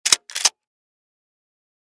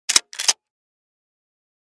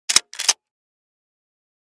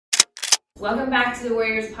Welcome back to the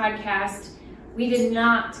Warriors Podcast. We did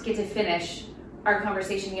not get to finish our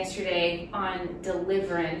conversation yesterday on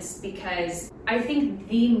deliverance because I think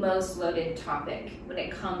the most loaded topic when it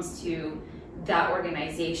comes to that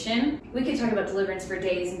organization. We could talk about deliverance for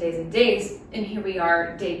days and days and days, and here we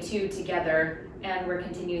are, day 2 together, and we're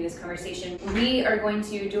continuing this conversation. We are going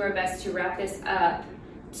to do our best to wrap this up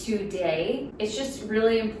today. It's just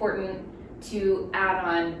really important to add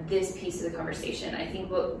on this piece of the conversation. I think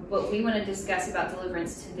what we want to discuss about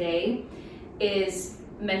deliverance today is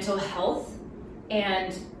mental health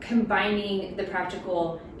and combining the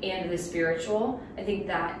practical and the spiritual. I think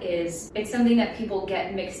it's something that people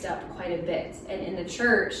get mixed up quite a bit. And in the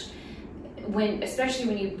church, especially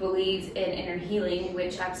when you believe in inner healing,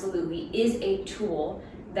 which absolutely is a tool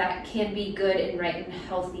that can be good and right and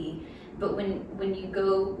healthy, but when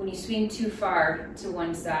you swing too far to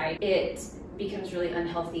one side, it becomes really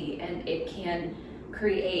unhealthy and it can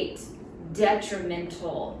create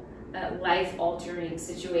detrimental, life-altering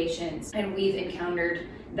situations. And we've encountered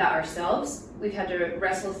that ourselves. We've had to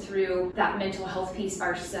wrestle through that mental health piece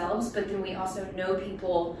ourselves, but then we also know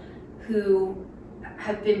people who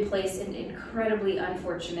have been placed in incredibly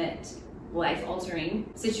unfortunate,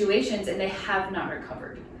 life-altering situations and they have not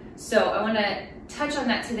recovered. So I want to touch on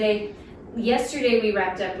that today. Yesterday we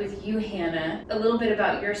wrapped up with you, Hannah, a little bit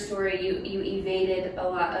about your story. You evaded a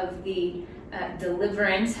lot of the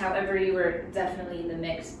deliverance, however you were definitely in the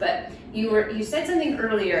mix, but you said something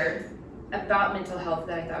earlier about mental health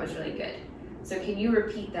that I thought was really good. So can you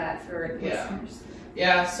repeat that for listeners?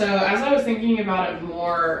 Yeah, so as I was thinking about it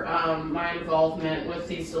more, my involvement with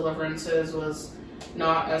these deliverances was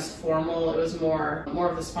not as formal. It was more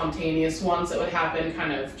of the spontaneous ones that would happen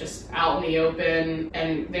kind of just out in the open,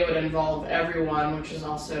 and they would involve everyone, which is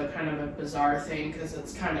also kind of a bizarre thing because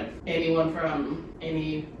it's kind of anyone from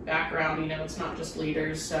any background, it's not just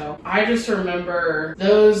leaders. So I just remember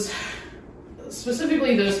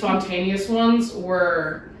specifically those spontaneous ones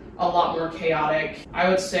were a lot more chaotic. I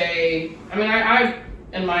would say, I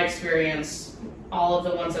in my experience, all of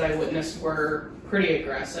the ones that I witnessed were pretty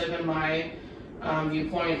aggressive in my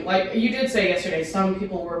viewpoint. Like you did say yesterday, some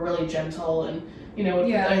people were really gentle and would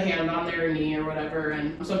put a hand on their knee or whatever,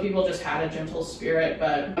 and some people just had a gentle spirit,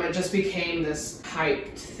 but it just became this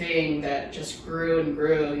hyped thing that just grew and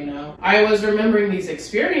grew. I was remembering these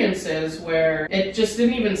experiences where it just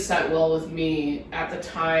didn't even set well with me at the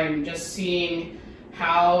time, just seeing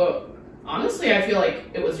how, honestly, I feel like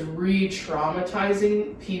it was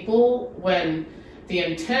re-traumatizing people when the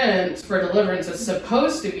intent for deliverance is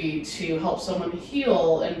supposed to be to help someone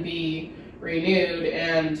heal and be renewed.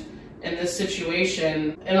 And in this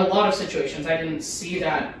situation, in a lot of situations, I didn't see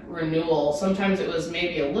that renewal. Sometimes it was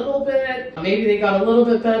maybe a little bit, maybe they got a little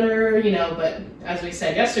bit better, but as we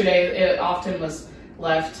said yesterday, it often was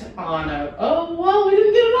left on we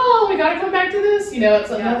didn't get it all, we gotta come back to this, it's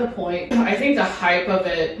another point. I think the hype of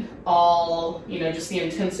it all, just the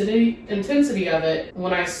intensity of it,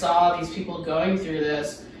 when I saw these people going through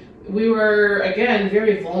this, we were, again,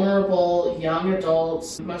 very vulnerable young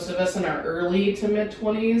adults, most of us in our early to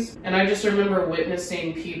mid-20s, and I just remember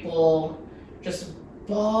witnessing people just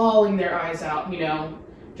bawling their eyes out,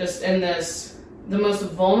 just in the most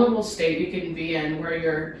vulnerable state you can be in, where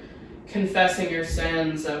you're confessing your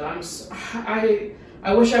sins of,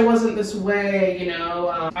 I wish I wasn't this way,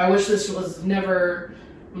 I wish this was never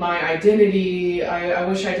my identity, I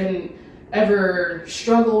wish I didn't ever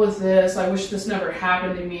struggle with this, I wish this never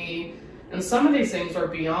happened to me. And some of these things are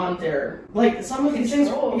beyond their, some of these things,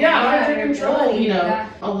 out of their control,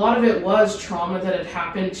 A lot of it was trauma that had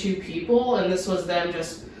happened to people, and this was them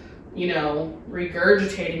just,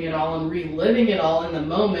 regurgitating it all and reliving it all in the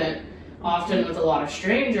moment, often with a lot of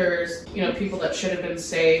strangers, people that should have been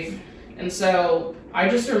safe. And so I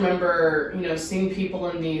just remember, seeing people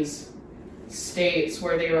in these states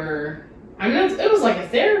where they were, it was like a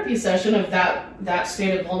therapy session of that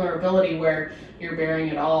state of vulnerability where you're bearing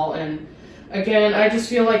it all. And again, I just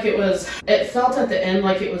feel like it felt at the end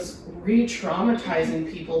like it was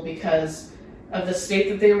re-traumatizing people because of the state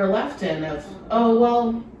that they were left in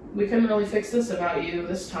of, we couldn't really fix this about you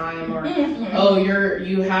this time, or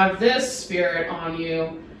you have this spirit on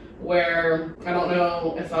you, where I don't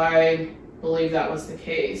know if I believe that was the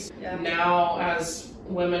case. Yeah. Now, as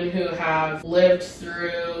women who have lived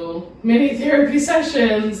through many therapy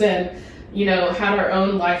sessions and had our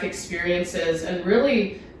own life experiences and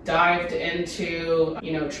really dived into,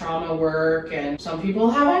 trauma work, and some people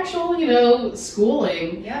have actual,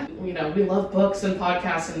 schooling. Yeah. We love books and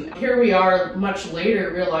podcasts, and here we are much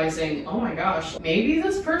later realizing, oh my gosh, maybe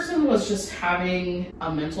this person was just having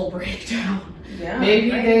a mental breakdown. Yeah, maybe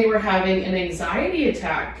they were having an anxiety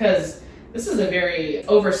attack, because this is a very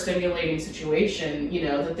overstimulating situation, you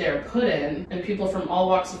know, that they're put in, and people from all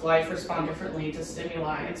walks of life respond differently to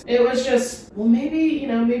stimuli. It was just, well, maybe, you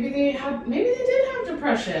know, maybe they did have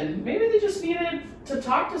depression. Maybe they just needed to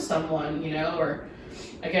talk to someone, you know, or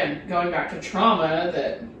again, going back to trauma,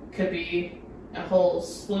 that could be a whole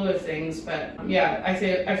slew of things. But yeah, I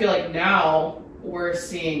feel like now we're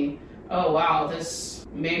seeing, oh wow, this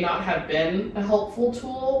may not have been a helpful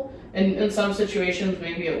tool. And in some situations,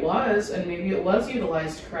 maybe it was, and maybe it was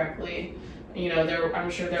utilized correctly. You know, I'm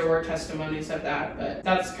sure there were testimonies of that, but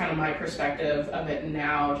that's kind of my perspective of it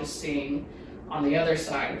now, just seeing on the other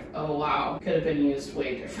side, oh wow, could have been used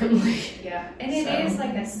way differently. Yeah, and it is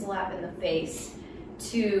like a slap in the face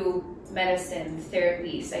to medicine,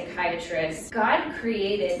 therapy, psychiatrists. God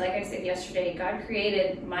created, like I said yesterday, God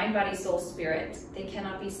created mind, body, soul, spirit. They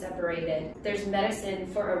cannot be separated. There's medicine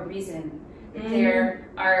for a reason. There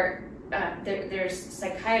are there's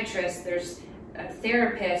psychiatrists, there's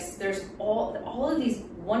therapists, there's all of these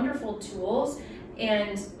wonderful tools,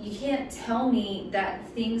 and you can't tell me that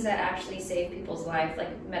things that actually save people's life, like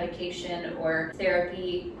medication or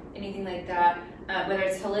therapy, anything like that, whether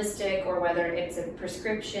it's holistic or whether it's a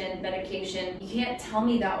prescription medication, you can't tell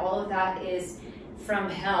me that all of that is from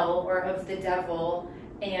hell or of the devil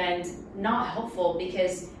and not helpful,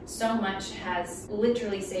 because so much has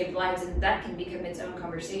literally saved lives, and that can become its own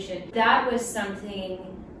conversation. That was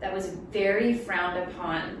something that was very frowned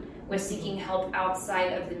upon, was seeking help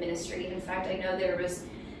outside of the ministry. In fact, I know there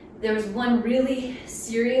was one really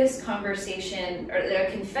serious conversation or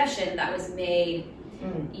a confession that was made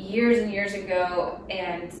years and years ago,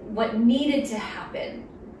 and what needed to happen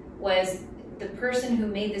was the person who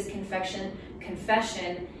made this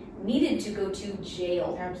confession needed to go to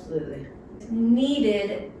jail. Absolutely.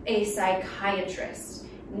 Needed a psychiatrist,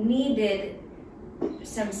 needed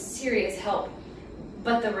some serious help.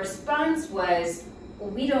 But the response was,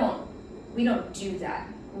 well, we don't do that.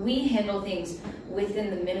 We handle things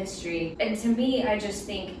within the ministry. And to me, I just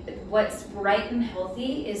think what's right and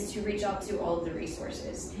healthy is to reach out to all of the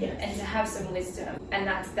resources. Yes. And to have some wisdom. And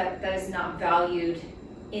that is not valued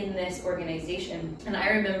in this organization. And I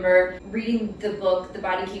remember reading the book, The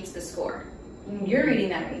Body Keeps the Score. You're reading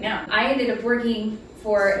that right now. I ended up working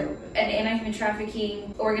for an anti-human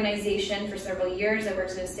trafficking organization for several years. I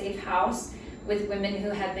worked in a safe house with women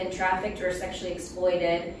who had been trafficked or sexually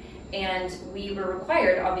exploited. And we were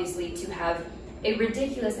required, obviously, to have a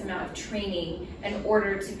ridiculous amount of training in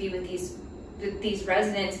order to be with these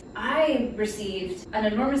residents. I received an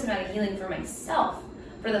enormous amount of healing for myself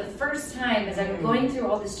for the first time as I'm going through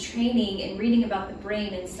all this training and reading about the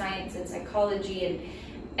brain and science and psychology.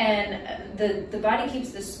 And the Body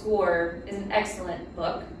Keeps the Score is an excellent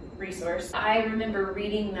book resource. I remember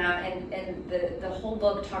reading that, and the whole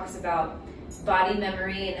book talks about body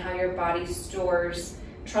memory and how your body stores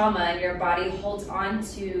trauma, and your body holds on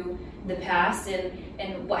to the past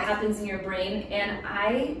and what happens in your brain. And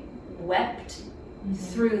I wept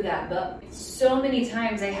through that book. So many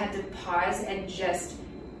times I had to pause and just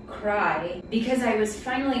cry, because I was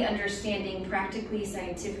finally understanding practically,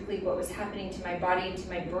 scientifically, what was happening to my body and to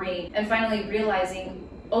my brain, and finally realizing,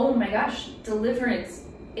 oh my gosh, deliverance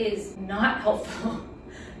is not helpful.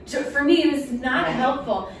 So for me, it was not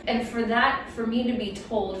helpful. And for me to be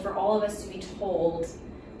told, for all of us to be told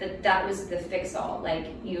that was the fix-all. Like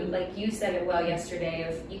you said it well yesterday,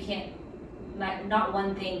 of you can't, not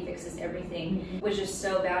one thing fixes everything, was just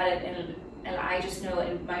so bad. And I just know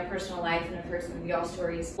in my personal life, and I've heard some of y'all's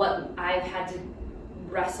stories, what I've had to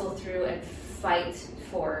wrestle through and fight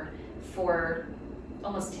for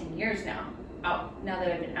almost 10 years now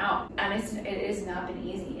that I've been out. And it has not been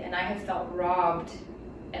easy. And I have felt robbed,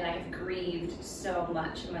 and I have grieved so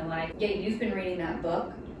much in my life. Yeah, you've been reading that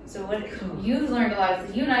book. So you've learned a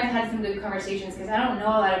lot. You and I have had some good conversations, because I don't know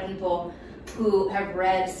a lot of people who have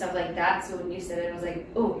read stuff like that. So when you said it, I was like,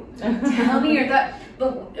 oh, tell me your thought.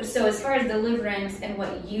 But so as far as deliverance and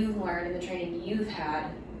what you've learned and the training you've had,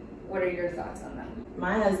 what are your thoughts on that?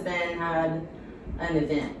 My husband had an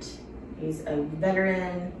event. He's a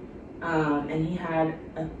veteran, and he had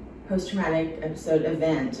a post-traumatic episode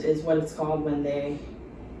event, is what it's called when they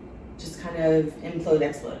just kind of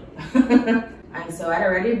explode. And so I'd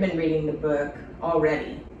already been reading the book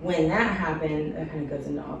already. When that happened, that kind of goes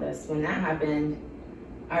into all this. When that happened,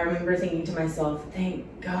 I remember thinking to myself,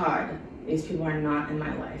 thank God these people are not in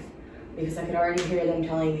my life. Because I could already hear them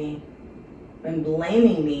telling me and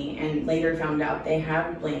blaming me, and later found out they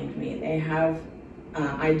have blamed me. They have,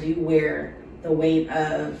 I do wear the weight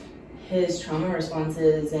of his trauma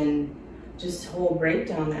responses and just whole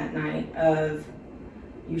breakdown that night of,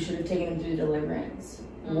 you should have taken him through deliverance.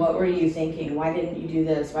 What were you thinking? Why didn't you do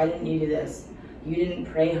this? Why didn't you do this? You didn't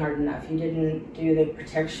pray hard enough. You didn't do the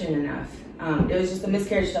protection enough. It was just the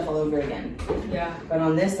miscarriage stuff all over again. Yeah. But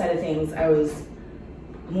on this side of things, I was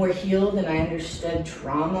more healed and I understood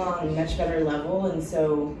trauma on a much better level. And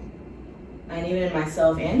so, and even in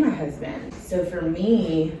myself and my husband. So for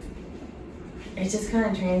me, it just kind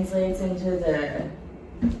of translates into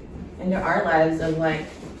our lives of like,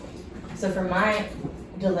 so for my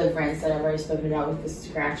deliverance that I've already spoken about with the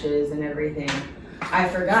scratches and everything, I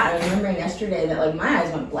forgot. I was remembering yesterday that like my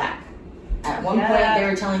eyes went black. At one point they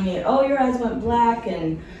were telling me, oh, your eyes went black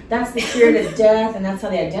and that's the spirit of death, and that's how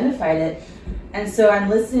they identified it. And so I'm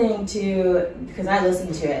listening to, because I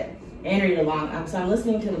listened to it and read along. So I'm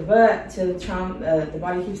listening to the book, to the trauma, The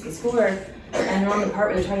Body Keeps the Score, and they're on the part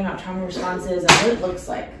where they're talking about trauma responses and what it looks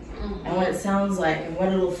like, and what it sounds like, and what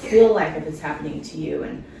it'll feel like if it's happening to you,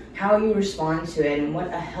 and how you respond to it, and what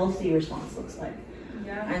a healthy response looks like.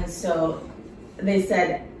 Yeah. And so they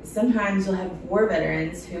said sometimes you'll have war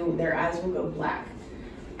veterans who their eyes will go black.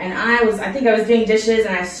 And I think I was doing dishes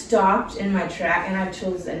and I stopped in my track, and I have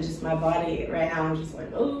chills in just my body right now. I'm just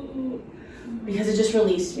like, oh, because it just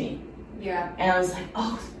released me. Yeah. And I was like,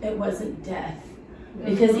 oh, it wasn't death.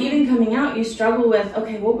 Because even coming out, you struggle with,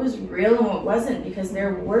 okay, what was real and what wasn't, because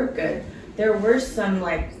there were some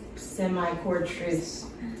like semi-core truths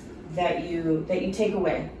that you take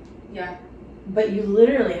away. Yeah. But you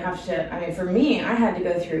literally have to, I mean, for me, I had to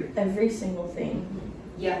go through every single thing.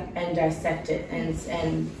 Yeah. And dissect it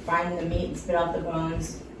and find the meat and spit out the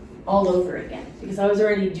bones all over again. Because I was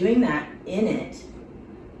already doing that in it,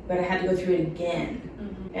 but I had to go through it again.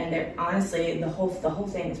 And honestly, the whole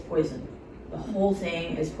thing is poison. The whole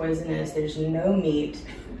thing is poisonous. There's no meat.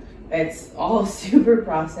 It's all super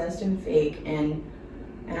processed and fake. And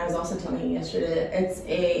I was also telling you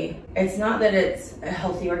yesterday, it's not that it's a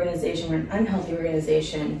healthy organization or an unhealthy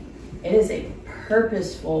organization. It is a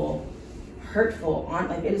purposeful, hurtful,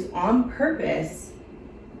 it is on purpose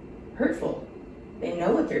hurtful. They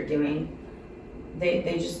know what they're doing.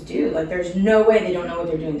 They just do. Like, there's no way they don't know what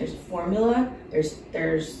they're doing. There's a formula, there's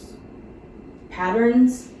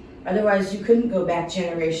patterns. Otherwise you couldn't go back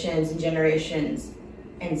generations and generations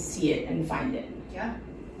and see it and find it. Yeah.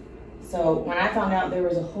 So when I found out there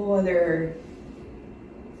was a whole other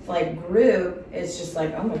like group, it's just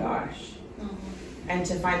like, oh my gosh. And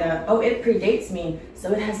to find out, oh, it predates me,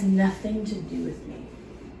 so it has nothing to do with me.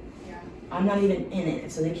 Yeah. I'm not even in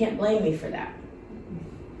it, so they can't blame me for that.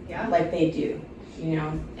 Yeah. Like they do, you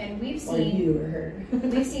know. And we've Or seen you or her.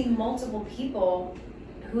 we've seen multiple people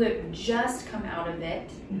who have just come out of it,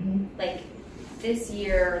 like this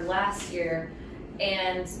year or last year,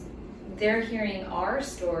 and they're hearing our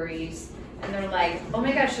stories and they're like, oh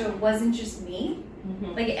my gosh, so it wasn't just me?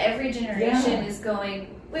 Like every generation is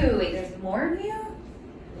going, wait, there's more of you?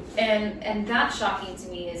 And that's shocking to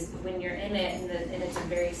me, is when you're in it and it's a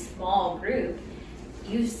very small group,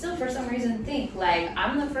 you still for some reason think like,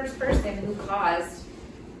 I'm the first person who caused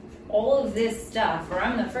all of this stuff, or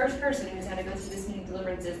I'm the first person who's had to go through this many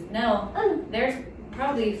deliverances. No, there's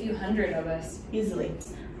probably a few hundred of us. Easily.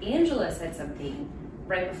 Angela said something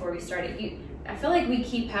right before we started. I feel like we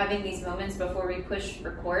keep having these moments before we push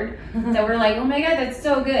record that we're like, oh my God, that's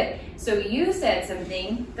so good. So you said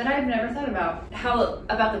something that I've never thought about.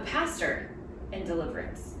 About the pastor in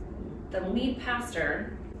Deliverance, the lead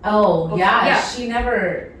pastor. Oh, yeah. Yeah. She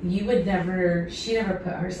never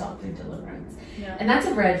put herself through Deliverance. Yeah. And that's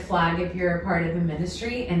a red flag if you're a part of a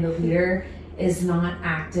ministry and the leader is not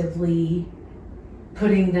actively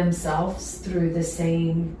putting themselves through the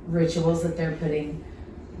same rituals that they're putting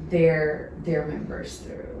their members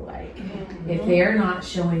through. Like, if they're not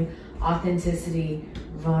showing authenticity,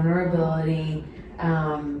 vulnerability,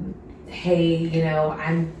 hey,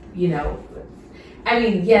 I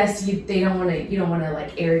mean, yes, you don't want to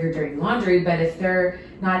like air your dirty laundry, but if they're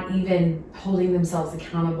not even holding themselves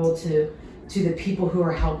accountable to the people who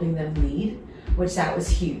are helping them lead, which that was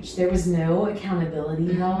huge. There was no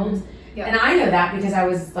accountability held. Yeah. And I know that because I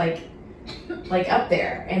was like up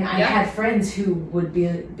there, and I had friends who would be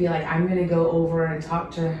like, I'm going to go over and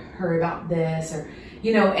talk to her about this, or,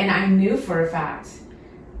 and I knew for a fact,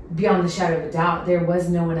 beyond the shadow of a doubt, there was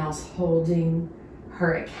no one else holding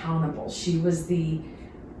her accountable. She was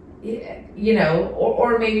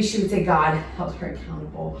or maybe she would say God held her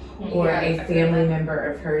accountable, or a family member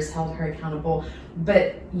of hers held her accountable.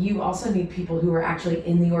 But you also need people who are actually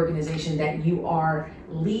in the organization that you are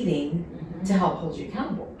leading to help hold you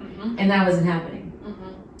accountable. And that wasn't happening.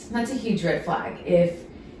 That's a huge red flag. If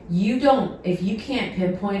you can't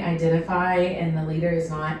pinpoint, identify, and the leader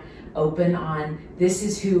is not open on, this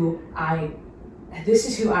is who I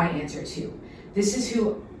answer to. this is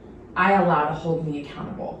who I allow to hold me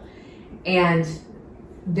accountable. And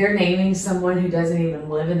they're naming someone who doesn't even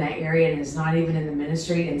live in that area and is not even in the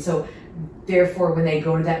ministry. And so therefore, when they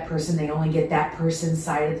go to that person, they only get that person's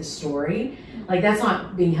side of the story. Like, that's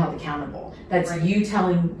not being held accountable. That's right. You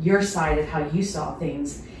telling your side of how you saw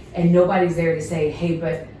things, and nobody's there to say, hey,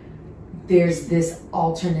 but there's this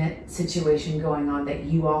alternate situation going on that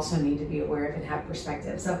you also need to be aware of and have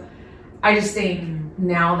perspective. So I just think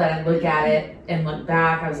now that I look at it and look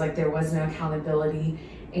back, I was like, there was no accountability,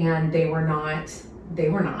 and they were not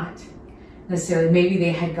necessarily, maybe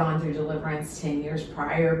they had gone through deliverance 10 years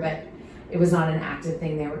prior, but it was not an active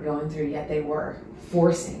thing they were going through, yet they were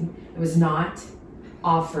forcing. It was not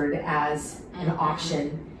offered as an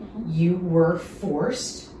option. You were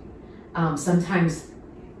forced, sometimes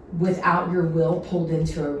without your will, pulled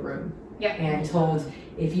into a room and told,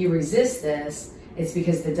 if you resist this, it's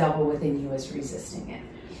because the devil within you is resisting it.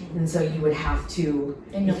 And so you would have to...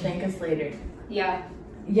 And you'll thank us later. Yeah.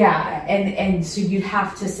 Yeah, and so you'd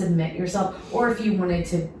have to submit yourself, or if you wanted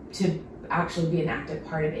to actually be an active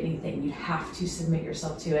part of anything, you'd have to submit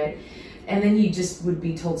yourself to it. And then you just would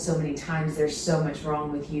be told so many times, there's so much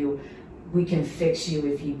wrong with you, we can fix you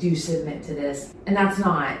if you do submit to this. And that's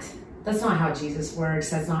not how Jesus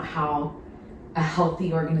works. That's not how a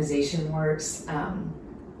healthy organization works.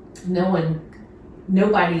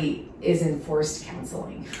 Nobody is in forced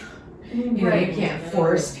counseling. You can't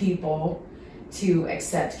force people to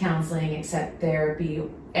accept counseling, accept therapy,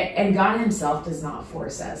 and God himself does not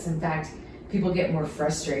force us. In fact, people get more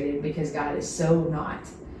frustrated because God is so not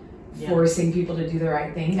forcing people to do the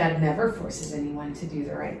right thing. God never forces anyone to do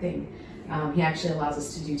the right thing. He actually allows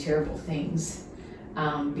us to do terrible things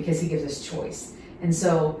because he gives us choice. And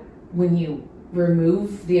so when you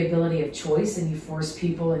remove the ability of choice and you force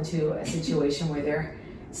people into a situation where they're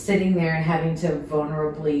sitting there and having to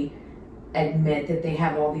vulnerably admit that they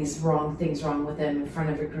have all these wrong things wrong with them in front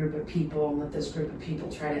of a group of people, and let this group of people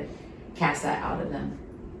try to cast that out of them,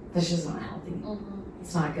 that's just not healthy.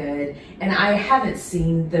 It's not good. And I haven't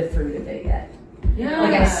seen the fruit of it yet.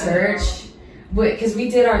 Like, I searched, because we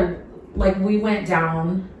did we went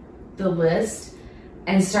down the list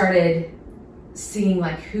and started seeing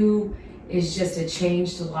like who is just a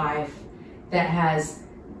changed life that has,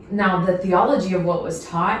 now the theology of what was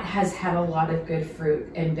taught has had a lot of good fruit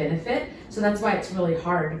and benefit. So that's why it's really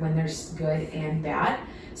hard when there's good and bad.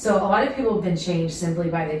 So a lot of people have been changed simply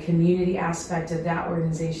by the community aspect of that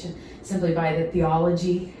organization, simply by the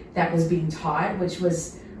theology that was being taught, which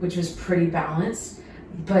was pretty balanced.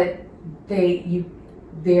 But the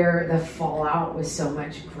fallout was so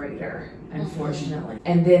much greater, unfortunately.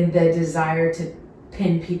 And then the desire to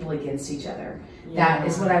pin people against each other. That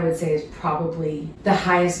is what I would say is probably the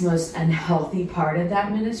highest, most unhealthy part of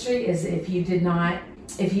that ministry, is if you did not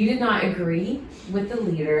agree with the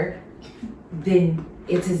leader, then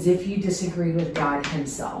it's as if you disagree with God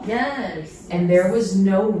himself. Yes. And there was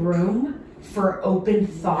no room for open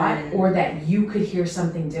thought, or that you could hear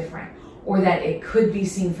something different, or that it could be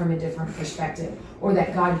seen from a different perspective, or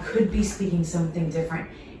that God could be speaking something different.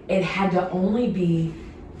 It had to only be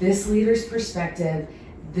this leader's perspective.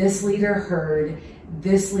 This leader heard,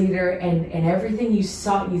 this leader, and everything you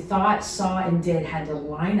thought, saw, and did had to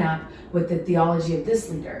line up with the theology of this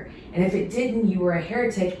leader. And if it didn't, you were a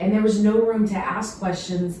heretic, and there was no room to ask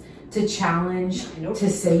questions, to challenge, to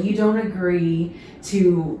say you don't agree,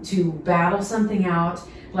 to battle something out.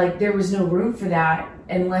 Like, there was no room for that,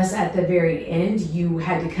 unless at the very end you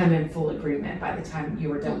had to come in full agreement by the time you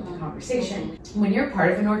were done with the conversation. When you're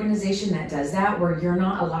part of an organization that does that, where you're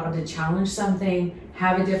not allowed to challenge something,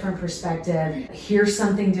 have a different perspective, hear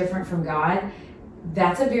something different from God,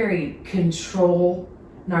 that's a very control,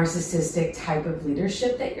 narcissistic type of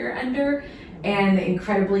leadership that you're under, and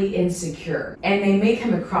incredibly insecure. And they may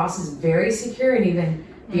come across as very secure and even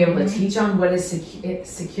be able to teach on what is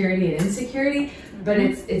security and insecurity, but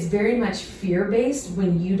it's very much fear-based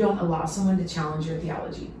when you don't allow someone to challenge your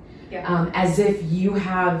theology. As if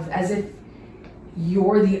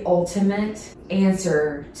you're the ultimate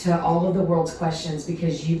answer to all of the world's questions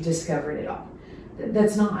because you've discovered it all.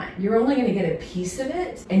 That's not. You're only going to get a piece of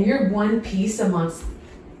it, and you're one piece amongst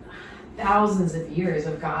thousands of years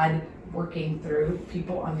of God working through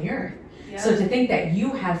people on the earth. So to think that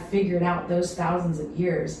you have figured out those thousands of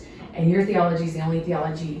years, and your theology is the only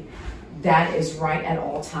theology that is right at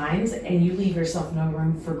all times, and you leave yourself no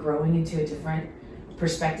room for growing into a different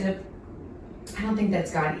perspective, I don't think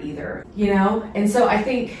that's God either, And so I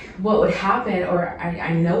think what would happen, or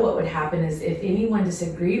I know what would happen, is if anyone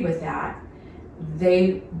disagreed with that,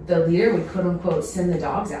 the leader would quote unquote send the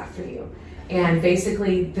dogs after you. And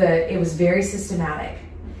basically it was very systematic.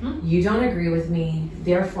 You don't agree with me,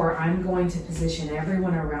 therefore I'm going to position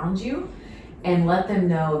everyone around you and let them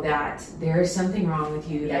know that there is something wrong with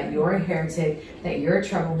you, that you're a heretic, that you're a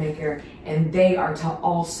troublemaker, and they are to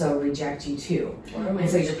also reject you too. And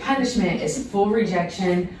so your punishment is full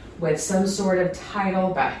rejection with some sort of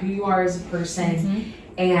title about who you are as a person.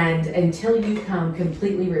 And until you come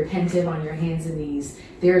completely repentant on your hands and knees,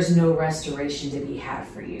 there's no restoration to be had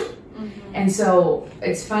for you. And so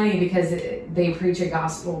it's funny because they preach a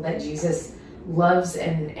gospel that Jesus loves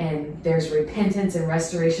and there's repentance and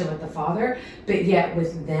restoration with the Father, but yet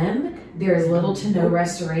with them there is little to no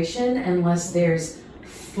restoration unless there's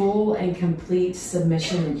full and complete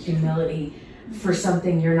submission and humility for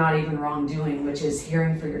something you're not even wrongdoing, which is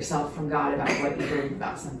hearing for yourself from God about what you believe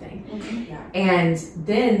about something. And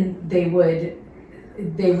then they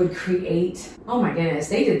would create, oh my goodness,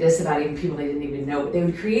 they did this about even people they didn't even know, but they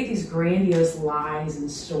would create these grandiose lies and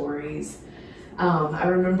stories. I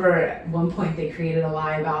remember at one point they created a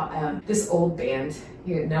lie about this old band.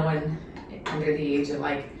 No one under the age of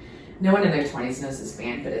no one in their 20s knows this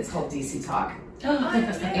band, but it's called DC Talk.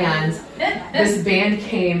 And this band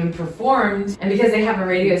came and performed, and because they have a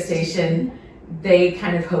radio station, they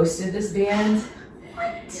kind of hosted this band.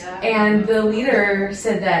 And the leader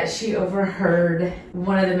said that she overheard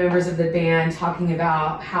one of the members of the band talking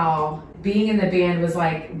about how being in the band was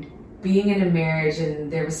like being in a marriage,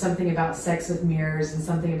 and there was something about sex with mirrors and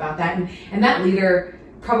something about that. And that leader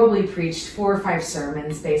probably preached 4 or 5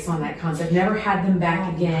 sermons based on that concept, never had them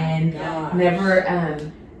back again,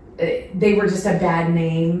 never, they were just a bad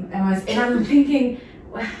name. And I'm thinking,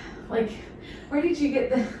 like, where did you get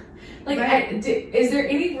the, is there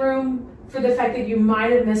any room for the fact that you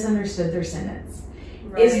might have misunderstood their sentence?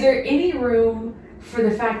 Is there any room for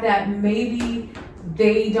the fact that maybe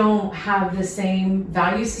they don't have the same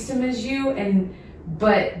value system as you,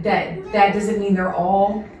 but that doesn't mean they're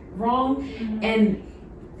all wrong? And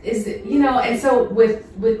and so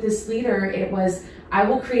with this leader, it was, I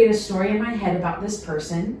will create a story in my head about this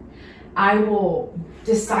person. I will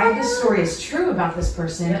decide this story is true about this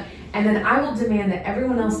person, and then I will demand that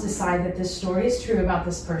everyone else decide that this story is true about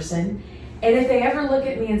this person. And if they ever look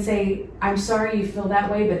at me and say, I'm sorry you feel that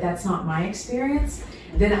way, but that's not my experience,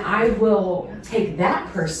 then I will take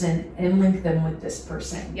that person and link them with this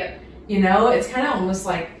person. It's kind of almost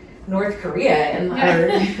like North Korea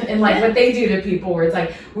and like what they do to people, where it's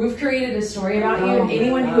like, we've created a story about you, and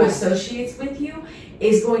anyone who associates with you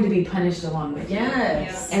is going to be punished along with you.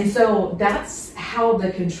 And so that's how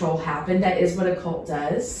the control happened. That is what a cult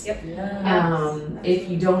does. If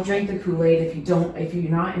you don't drink the Kool-Aid, if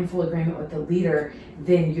you're not in full agreement with the leader,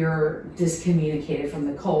 then you're discommunicated from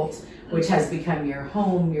the cult, which has become your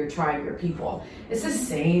home, your tribe, your people. It's the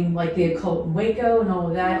same, like the occult in Waco and all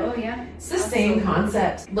of that. It's the same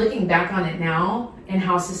concept. Looking back on it now and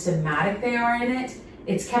how systematic they are in it,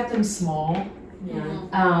 it's kept them small.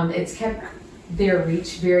 It's kept their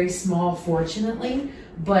reach very small, fortunately,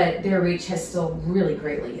 but their reach has still really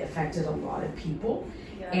greatly affected a lot of people.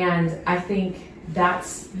 And I think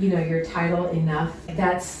that's, your title enough.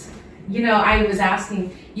 That's, I was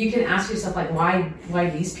asking, you can ask yourself, like, why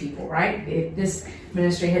these people, right? If this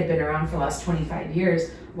ministry had been around for the last 25 years,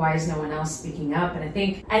 why is no one else speaking up? And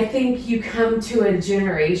I think you come to a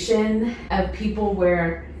generation of people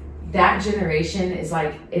where that generation is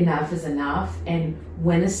like, enough is enough, and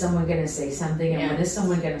when is someone going to say something, and when is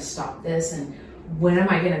someone going to stop this, and when am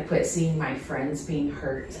I going to quit seeing my friends being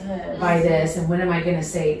hurt by this, and when am I going to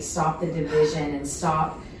say stop the division and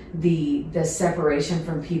stop the separation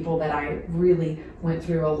from people that I really went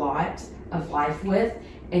through a lot of life with,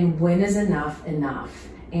 and when is enough,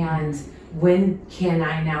 and when can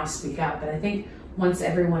I now speak up? And I think once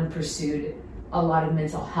everyone pursued a lot of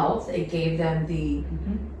mental health, it gave them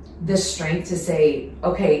the strength to say,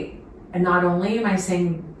 okay, and not only am I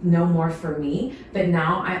saying no more for me, but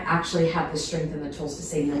now I actually have the strength and the tools to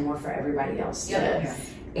say no more for everybody else too,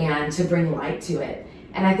 and to bring light to it.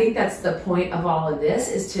 And I think that's the point of all of this,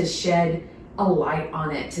 is to shed a light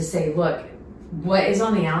on it, to say, look, what is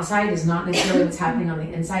on the outside is not necessarily what's happening on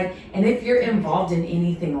the inside. And if you're involved in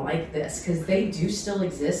anything like this, because they do still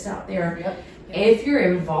exist out there, if you're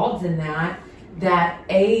involved in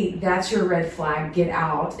that's your red flag, get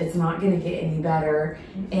out. It's not going to get any better.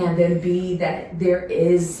 And then B, that there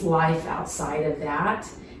is life outside of that,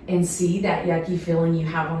 and C, that yucky feeling you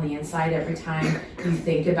have on the inside every time you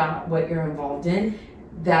think about what you're involved in.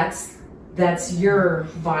 That's your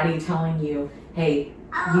body telling you, hey,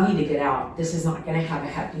 you need to get out. This is not going to have a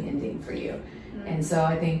happy ending for you. And so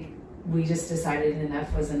I think we just decided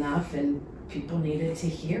enough was enough, and people needed to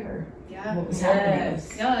hear what was happening.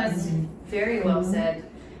 No, that's very well said.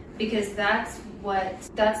 because that's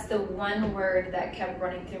the one word that kept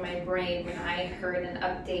running through my brain when I heard an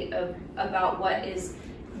update about what is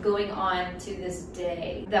going on to this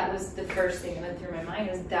day. That was the first thing that went through my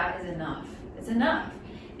mind, was that is enough. It's enough.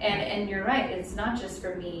 And you're right, it's not just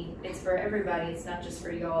for me, it's for everybody. It's not just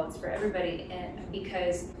for y'all, it's for everybody. And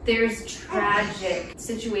because there's tragic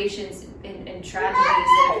situations and tragedies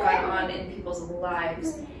that have gone on in people's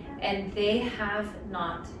lives, and they have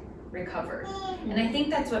not recovered. And I think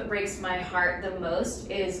that's what breaks my heart the most,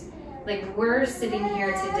 is like, we're sitting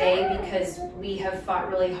here today because we have fought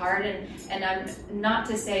really hard, and I'm not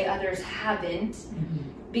to say others haven't,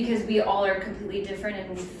 because we all are completely different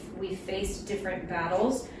and we faced different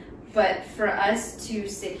battles. But for us to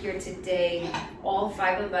sit here today, all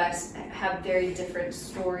 5 of us have very different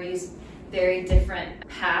stories, very different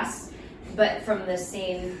pasts, but from the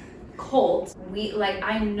same cult.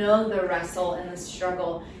 I know the wrestle and the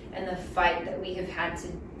struggle and the fight that we have had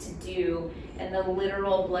to do, and the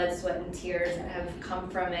literal blood, sweat, and tears that have come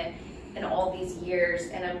from it in all these years.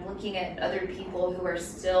 And I'm looking at other people who are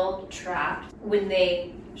still trapped when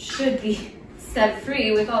they should be set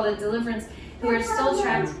free with all the deliverance, who are still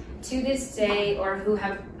trapped to this day, or who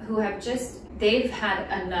have just, they've had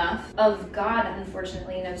enough of God,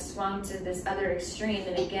 unfortunately, and have swung to this other extreme.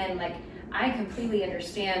 And again, like, I completely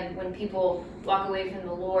understand when people walk away from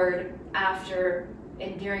the Lord after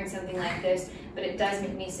enduring something like this, but it does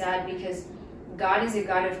make me sad, because God is a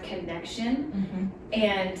God of connection,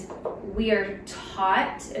 and we are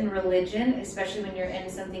taught in religion, especially when you're in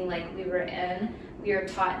something like we were in, we are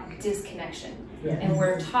taught disconnection. Yes. And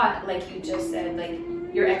we're taught, like you just said, like,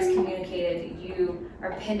 you're excommunicated, you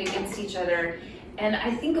are pinned against each other. And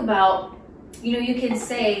I think about, you can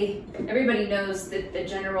say, everybody knows that the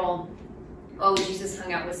general, oh, Jesus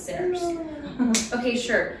hung out with sinners. Okay,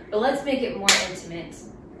 sure, but let's make it more intimate.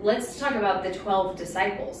 Let's talk about the 12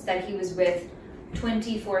 disciples that he was with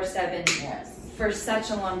 24/7 for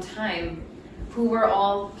such a long time, who were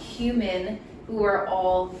all human, who were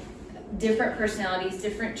all different personalities,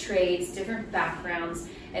 different trades, different backgrounds,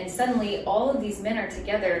 and suddenly all of these men are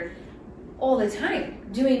together all the time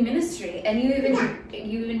doing ministry. And you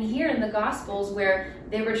even hear in the Gospels where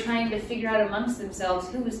they were trying to figure out amongst themselves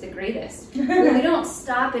who was the greatest. But we don't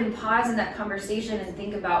stop and pause in that conversation and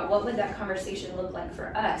think about what would that conversation look like for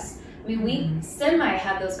us. I mean, we semi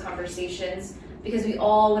had those conversations because we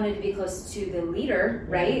all wanted to be close to the leader,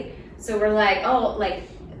 right? So we're like, oh, like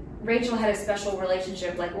Rachel had a special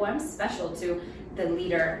relationship, like, well, I'm special to the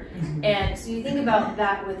leader. And so you think about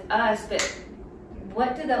that with us, but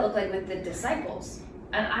what did that look like with the disciples?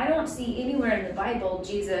 And I don't see anywhere in the Bible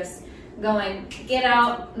Jesus going, get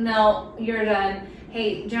out, no, you're done.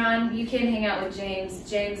 Hey, John, you can't hang out with James.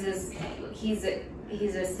 James he's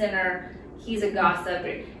a sinner. He's a gossip.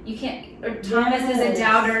 You can't, or Thomas is a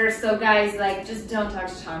doubter. So guys, like, just don't talk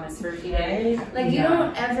to Thomas for a few days. Like, you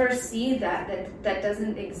don't ever see that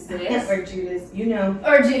doesn't exist. Or Judas,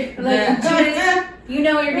 Or Judas, you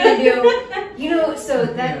know what you're gonna do. So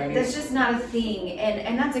that's just not a thing.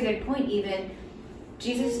 And that's a good point. Even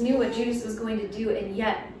Jesus knew what Judas was going to do, and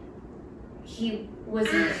yet he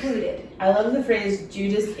was included. I love the phrase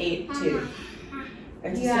Judas ate too.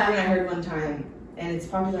 It's a sermon I heard one time, and it's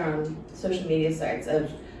popular on social media sites,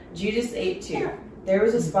 of Judas ate too. There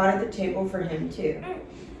was a spot at the table for him too.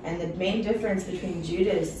 And the main difference between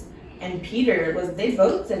Judas and Peter was they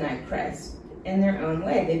both denied Christ in their own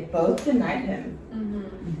way. They both denied him.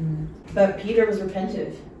 But Peter was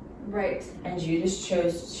repentive. Right. And Judas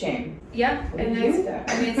chose shame. Yeah. And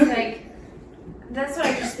it's like, that's what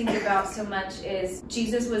I just think about so much, is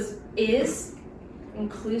Jesus is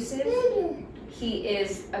inclusive. He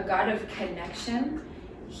is a God of connection.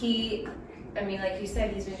 Like you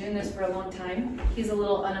said, he's been doing this for a long time. He's a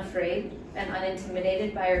little unafraid and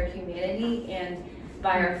unintimidated by our humanity and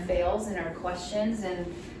by our fails and our questions.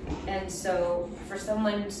 And so for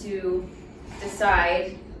someone to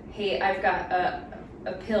decide, hey, I've got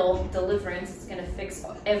a pill, deliverance, it's going to fix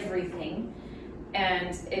everything.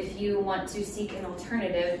 And if you want to seek an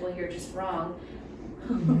alternative, well, you're just wrong.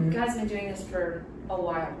 God's been doing this for a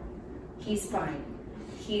while. He's fine.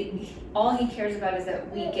 All he cares about is that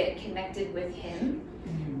we get connected with him.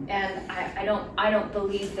 And I don't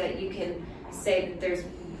believe that you can say that there's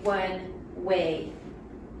one way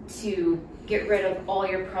to get rid of all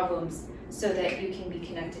your problems so that you can be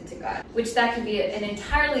connected to God, which that could be an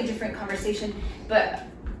entirely different conversation. But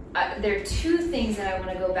there are 2 things that I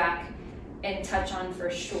want to go back and touch on for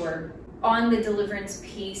sure. On the deliverance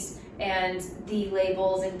piece and the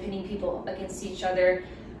labels and pinning people against each other,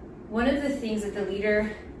 one of the things that the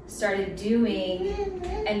leader started doing,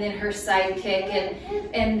 and then her sidekick,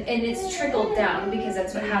 and it's trickled down because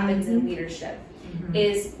that's what happens in leadership,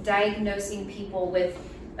 is diagnosing people with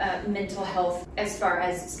mental health as far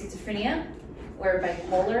as schizophrenia or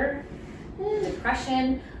bipolar,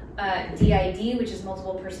 depression, DID, which is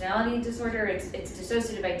multiple personality disorder. It's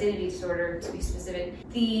dissociative identity disorder, to be specific.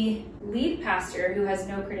 The lead pastor, who has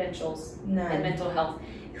no credentials in mental health,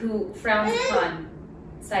 who frowns upon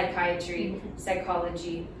psychiatry,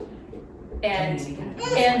 psychology,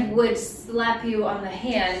 and would slap you on the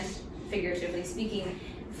hand, figuratively speaking,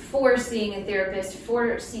 for seeing a therapist,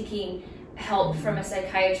 for seeking help from a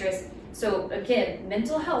psychiatrist. So again,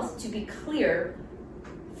 mental health, to be clear,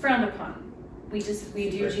 frowned upon. We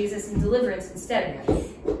do Jesus and Deliverance instead.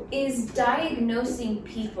 Is diagnosing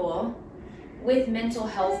people with mental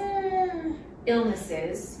health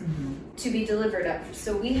illnesses to be delivered of.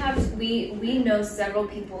 So we know several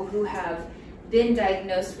people who have been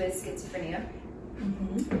diagnosed with schizophrenia.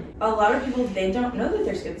 A lot of people, they don't know that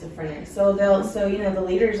they're schizophrenic. So the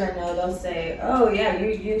leaders I know, they'll say, oh yeah,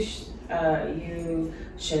 you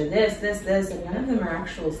show this, and none of them are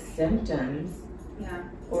actual symptoms. Yeah.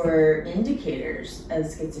 Or indicators of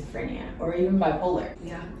schizophrenia or even bipolar.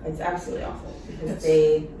 Yeah. It's absolutely awful because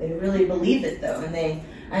they really believe it though, and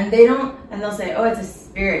they'll say, oh, it's a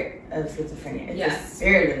spirit of schizophrenia. It's a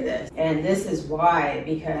spirit of this. And this is why,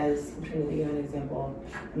 because I'm trying to think of an example,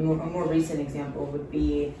 a more recent example would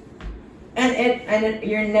be, and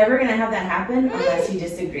you're never gonna have that happen unless you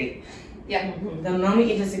disagree. Yeah. The moment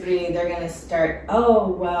you disagree, they're going to start, oh,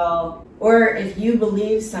 well, or if you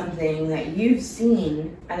believe something that you've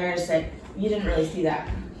seen, and they're going to say, you didn't really see that.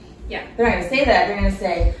 Yeah. They're not going to say that. They're going to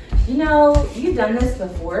say, you know, you've done this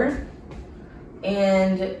before,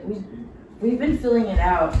 and we've been filling it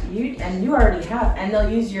out. You already have. And they'll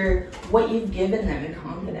use what you've given them in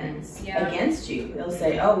confidence against you. They'll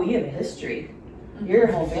say, oh, we have a history. Your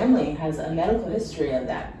whole family has a medical history of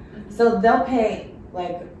that. So they'll pay,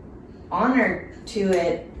 honor to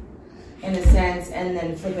it in a sense, and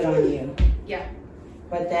then flip it on you. Yeah.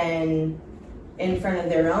 But then in front of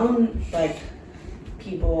their own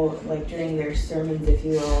people, during their sermons, if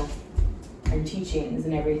you will, and teachings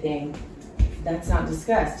and everything, that's not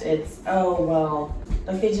discussed. It's they don't,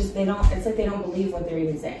 it's like they don't believe what they're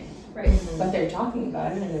even saying. Right. But they're talking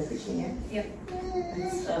about it and they're preaching it. Yep.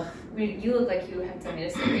 You look like you had something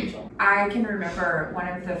to say, Rachel. I can remember one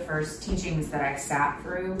of the first teachings that I sat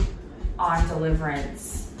through on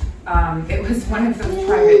Deliverance. It was one of those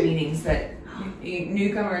private meetings that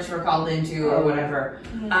newcomers were called into or whatever.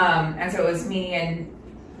 And so it was me and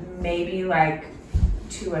maybe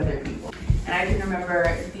 2 other people. And I can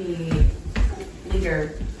remember the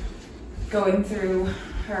leader going through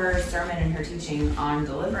her sermon and her teaching on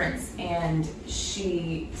Deliverance, and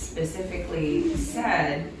she specifically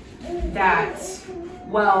said that,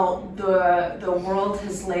 well, the world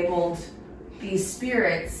has labeled these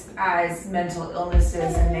spirits as mental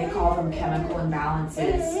illnesses and they call them chemical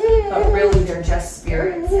imbalances, but really they're just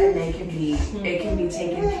spirits and it can be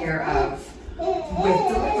taken care of with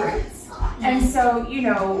Deliverance. And so,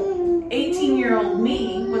 18-year-old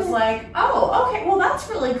me was like, oh, okay, well that's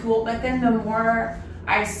really cool. But then the more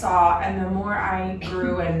I saw and the more I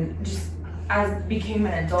grew and just as became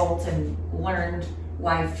an adult and learned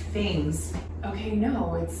life things, okay,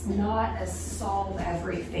 no, it's not a solve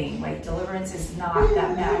everything. Deliverance is not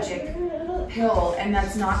that magic pill. And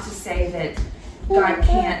that's not to say that God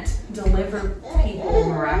can't deliver people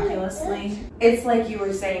miraculously. It's like you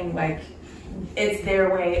were saying, it's their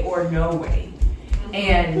way or no way.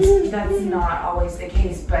 And that's not always the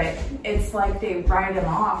case, but it's like they write them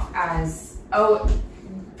off as, oh,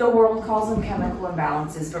 the world calls them chemical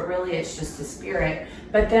imbalances, but really it's just a spirit.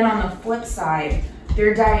 But then on the flip side,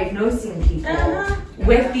 they're diagnosing people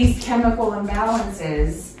with these chemical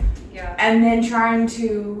imbalances and then trying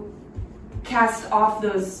to cast off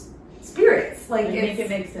those spirits. Make it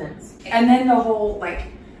make sense. And then the whole,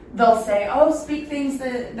 they'll say, oh, speak things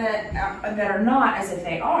that are not as if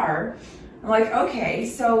they are. I'm like, okay,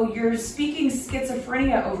 so you're speaking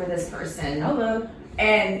schizophrenia over this person. Hello.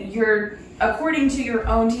 And you're, according to your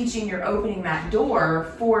own teaching, you're opening that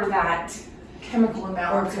door for that chemical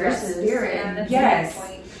imbalance or spirit. Yes.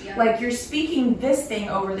 You're speaking this thing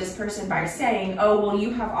over this person by saying, oh, well,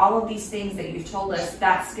 you have all of these things that you've told us,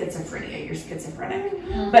 that's schizophrenia, you're schizophrenic.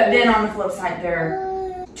 But then on the flip side,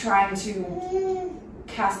 they're trying to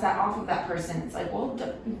cast that off of that person. It's like, well,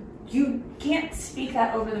 you can't speak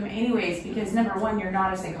that over them anyways, because number one, you're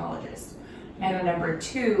not a psychologist. And number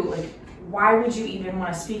two, why would you even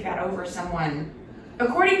want to speak that over someone?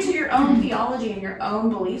 According to your own theology and your own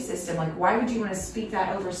belief system, why would you want to speak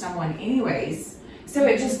that over someone anyways? So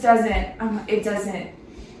it just doesn't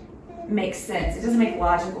make sense. It doesn't make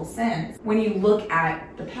logical sense when you look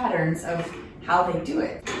at the patterns of how they do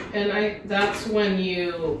it. And that's when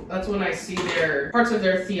I see their parts of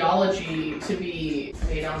their theology to be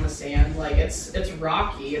made on the sand. Like it's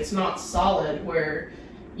rocky. It's not solid where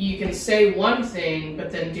you can say one thing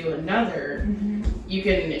but then do another. Mm-hmm. You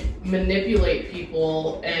can manipulate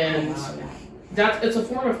people, and it's a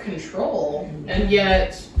form of control. And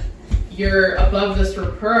yet you're above this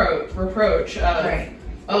reproach of, Right.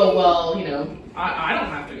 oh well, I don't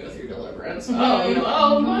have to go through deliverance. I've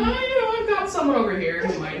got someone over here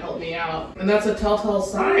who might help me out. And that's a telltale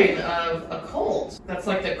sign of a cult. That's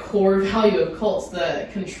like the core value of cults, the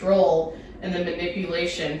control and the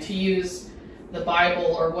manipulation, to use the Bible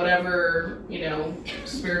or whatever,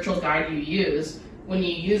 spiritual guide you use. When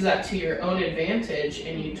you use that to your own advantage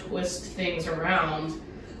and you twist things around,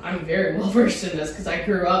 I'm very well versed in this because I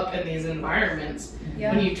grew up in these environments.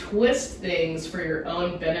 Yeah. When you twist things for your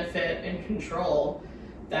own benefit and control,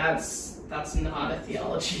 that's not a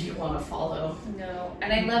theology you want to follow. No,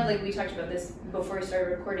 and I love, like we talked about this before we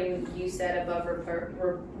started recording, you said above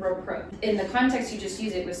reproach. In the context you just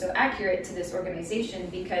used, it was so accurate to this organization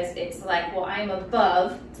because it's like, well, I'm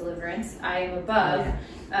above Deliverance, I am above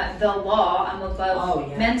the law, I'm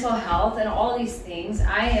above mental health and all these things.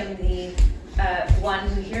 I am the one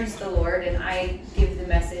who hears the Lord and I give the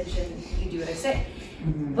message and you do what I say.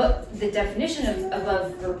 Mm-hmm. But the definition of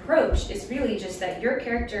above reproach is really just that your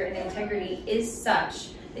character and integrity is such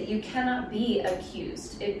that you cannot be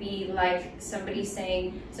accused. It'd be like somebody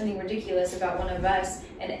saying something ridiculous about one of us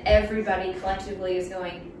and everybody collectively is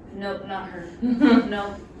going, nope, not her.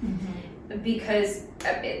 No. Mm-hmm. Because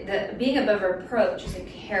being above reproach is a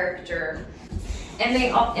character. And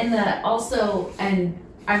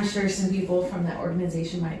I'm sure some people from that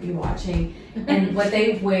organization might be watching, and what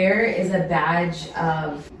they wear is a badge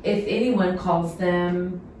of, if anyone calls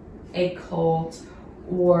them a cult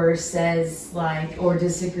or says or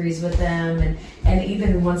disagrees with them and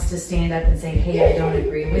even wants to stand up and say, hey, I don't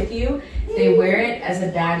agree with you, they wear it as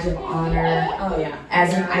a badge of honor,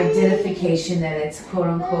 as an identification that it's quote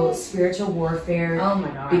unquote spiritual warfare. Oh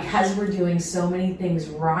my gosh. Because we're doing so many things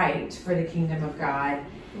right for the kingdom of God.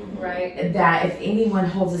 Right. That if anyone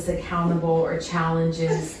holds us accountable or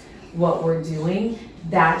challenges what we're doing,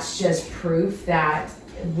 that's just proof that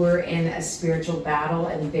we're in a spiritual battle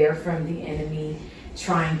and they're from the enemy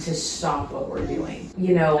trying to stop what we're doing. I'm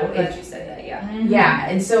glad you said that, yeah. Mm-hmm. Yeah,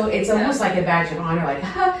 and so it's almost like a badge of honor, like,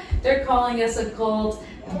 they're calling us a cult.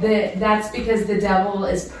 That's because the devil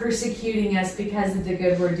is persecuting us because of the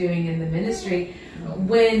good we're doing in the ministry.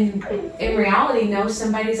 When in reality, no,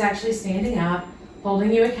 somebody's actually standing up,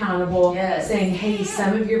 holding you accountable, saying, hey,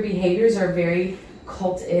 some of your behaviors are very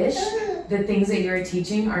cult-ish. The things that you're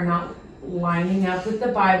teaching are not lining up with the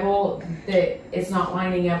Bible, that it's not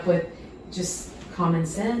lining up with just common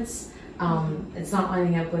sense. It's not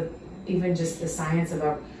lining up with even just the science of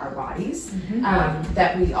our bodies,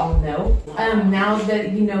 that we all know. Now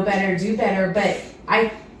that you know better, do better. But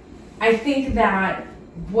I think that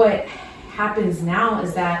what happens now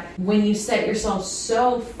is that when you set yourself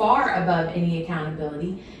so far above any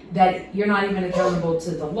accountability that you're not even accountable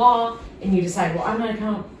to the law, and you decide, well, I'm not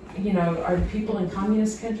accountable. Are the people in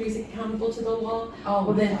communist countries accountable to the law? Oh,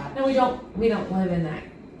 well then, no, we don't live in that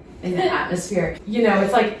atmosphere.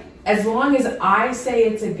 It's like, as long as I say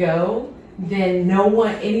it's a go, then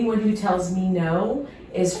anyone who tells me no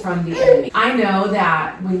is from the enemy. I know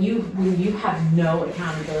that when you have no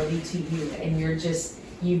accountability to you and you're just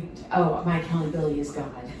my accountability is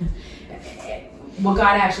God. Well,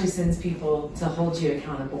 God actually sends people to hold you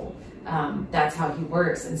accountable. That's how he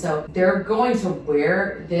works. And so they're going to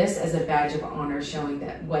wear this as a badge of honor, showing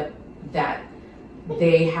that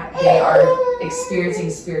they are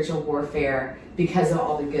experiencing spiritual warfare because of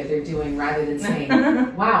all the good they're doing, rather than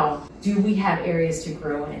saying, wow, do we have areas to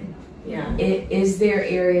grow in? Yeah. Is there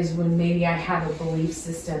areas when maybe I have a belief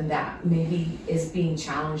system that maybe is being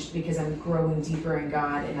challenged because I'm growing deeper in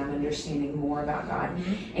God and I'm understanding more about God?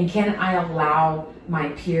 Mm-hmm. And can I allow my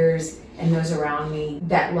peers and those around me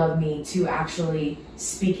that love me to actually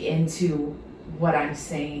speak into what I'm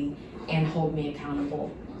saying and hold me accountable?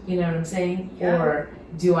 You know what I'm saying? Yeah. Or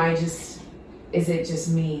is it just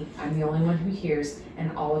me? I'm the only one who hears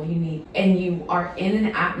and all of you need. And you are in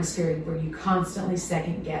an atmosphere where you constantly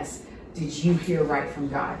second guess, did you hear right from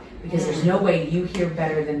God? Because there's no way you hear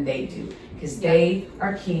better than they do, because they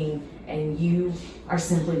are king and you are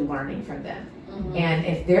simply learning from them. Mm-hmm. And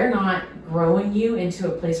if they're not growing you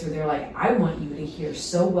into a place where they're like, I want you to hear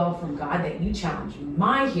so well from God that you challenge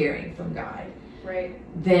my hearing from God, right?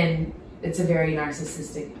 Then it's a very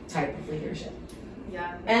narcissistic type of leadership.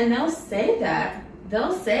 Yeah. And they'll say that.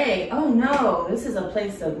 They'll say, oh no, this is a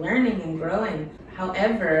place of learning and growing.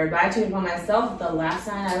 However, I took it upon myself the last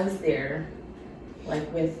night I was there,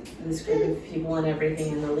 like with this group of people and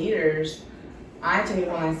everything and the leaders, I took it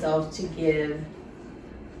upon myself to give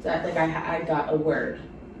that, like I got a word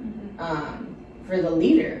for the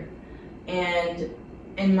leader. And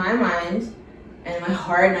in my mind and my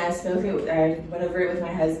heart, and I spoke it, I went over it with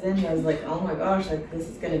my husband, I was like, oh my gosh, like this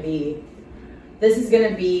is gonna be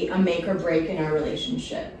a make or break in our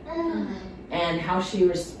relationship. And how she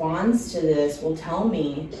responds to this will tell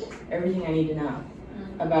me everything I need to know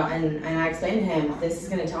about. And I explained to him, this is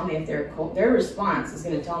going to tell me if they're a cult. Their response is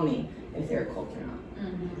going to tell me if they're a cult or not.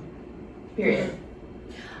 Period.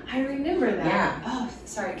 I remember that. Yeah. Oh,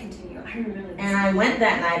 sorry, continue. I remember this. And I went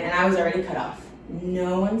that night and I was already cut off.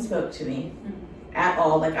 No one spoke to me at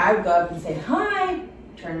all. Like I would go up and say, hi,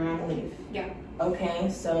 turn around and leave. Yeah.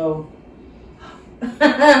 Okay, so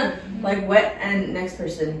like what? And next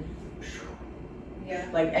person. Yeah.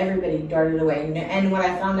 Like everybody darted away. And what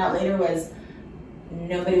I found out later was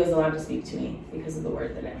nobody was allowed to speak to me because of the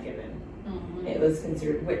word that I'd given. It was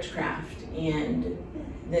considered witchcraft and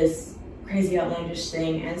this crazy outlandish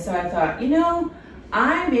thing. And so I thought,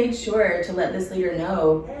 I made sure to let this leader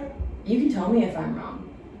know, you can tell me if I'm wrong.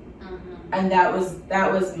 And that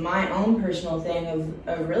was my own personal thing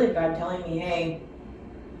of really God telling me, hey,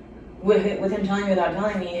 with him telling me without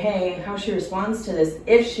telling me, hey, how she responds to this,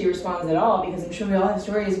 if she responds at all, because I'm sure we all have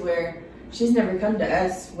stories where she's never come to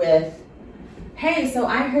us with, hey, so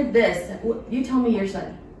I heard this, you tell me your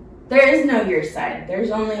side. There is no your side. There's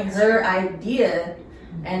only her idea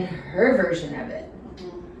and her version of it.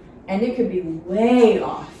 And it could be way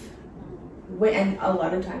off. And a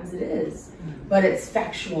lot of times it is. But it's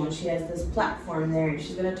factual and she has this platform there and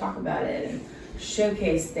she's going to talk about it and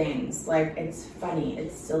showcase things. Like it's funny,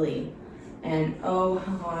 it's silly. And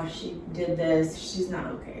she did this. She's not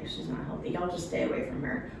okay. She's not healthy. Y'all just stay away from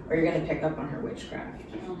her or you're going to pick up on her witchcraft.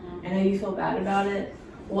 I know you feel bad about it.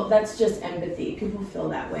 Well, that's just empathy. People feel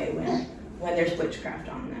that way when there's witchcraft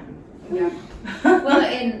on them. Yeah. Well,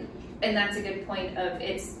 and that's a good point of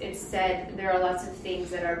it's said there are lots of things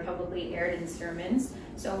that are publicly aired in sermons.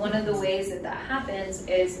 So one of the ways that happens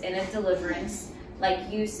is in a deliverance,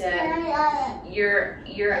 like you said,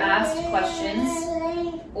 you're asked questions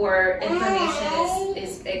or information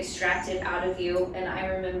is extracted out of you. And I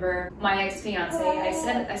remember my ex-fiance,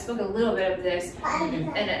 I spoke a little bit of this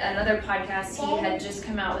in another podcast. He had just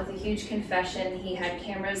come out with a huge confession. He had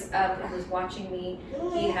cameras up and was watching me.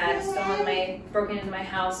 He had broken into my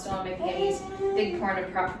house, stolen my panties, big porn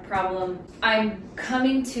problem. I'm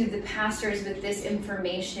coming to the pastors with this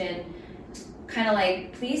information, kind of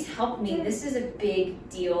like, please help me. This is a big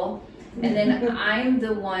deal. And then I'm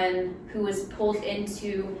the one who was pulled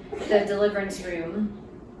into the deliverance room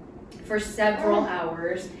for several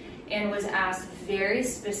hours and was asked very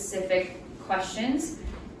specific questions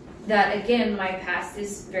that, again, my past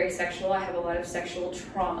is very sexual. I have a lot of sexual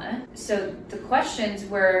trauma. So the questions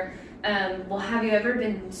were, well, have you ever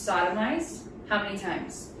been sodomized? How many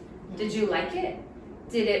times? Did you like it?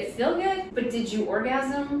 Did it feel good? But did you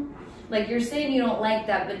orgasm? Like, you're saying you don't like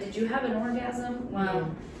that, but did you have an orgasm? Wow.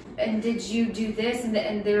 And did you do this?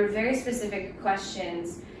 And there were very specific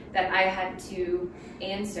questions that I had to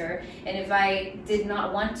answer. And if I did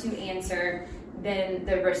not want to answer, then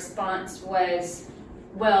the response was,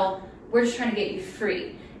 well, we're just trying to get you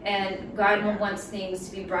free. And God wants things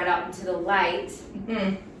to be brought out into the light.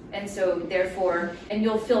 And so, therefore, and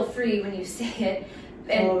you'll feel free when you say it.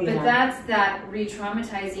 But that's that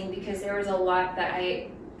re-traumatizing, because there was a lot that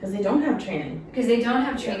because they don't have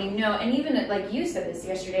training. No, and even like you said this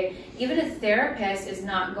yesterday, even a therapist is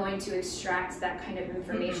not going to extract that kind of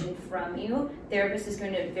information from you. Therapist is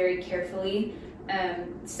going to very carefully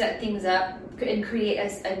set things up and create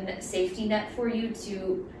a safety net for you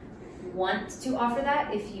to want to offer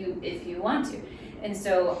that if you want to. And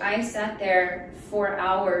so I sat there for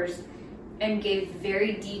hours and gave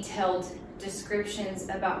very detailed descriptions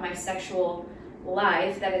about my sexual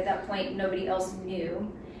life that at that point nobody else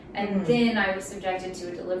knew. And then I was subjected to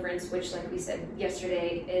a deliverance, which, like we said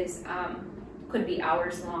yesterday, could be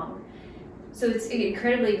hours long. So it's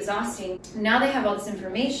incredibly exhausting. Now they have all this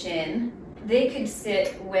information. They could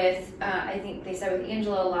sit with, I think they sat with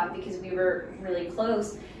Angela a lot because we were really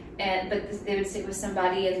close. But they would sit with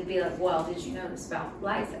somebody and be like, well, did you know this about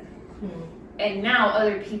Liza? And now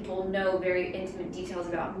other people know very intimate details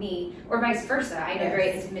about me, or vice versa. I know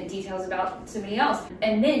very intimate details about somebody else.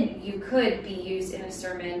 And then you could be used in a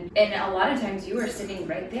sermon, and a lot of times you were sitting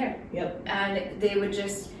right there. And they would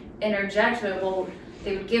just interject, well,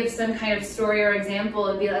 they would give some kind of story or example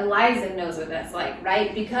and be like, Liza knows what that's like,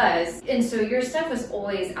 right? Because, and so your stuff was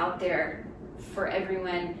always out there for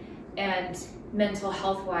everyone, and mental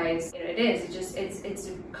health wise, it is.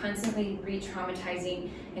 It's constantly re-traumatizing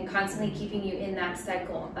and constantly keeping you in that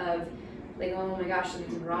cycle of like, oh my gosh,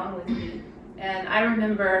 something's wrong with me. And I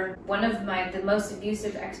remember one of the most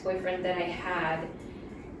abusive ex-boyfriend that I had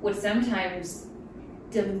would sometimes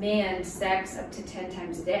demand sex up to 10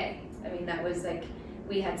 times a day. I mean, that was like,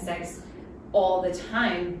 we had sex all the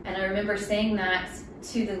time. And I remember saying that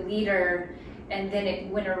to the leader, and then it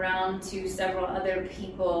went around to several other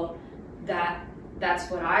people that that's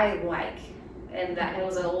what I like. And that it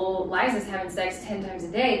was like, well, Liza's having sex 10 times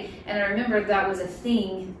a day. And I remember that was a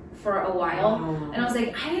thing for a while. And I was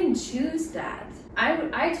like, I didn't choose that.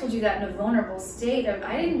 I told you that in a vulnerable state of,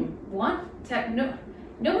 I didn't want to,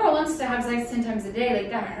 no girl wants to have sex 10 times a day.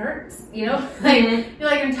 Like, that hurts, you know? Like, you're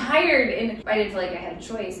like, I'm tired. And I didn't feel like I had a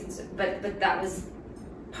choice. And so, but that was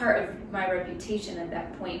part of my reputation at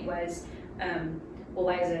that point was, well,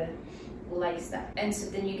 Liza likes that. And so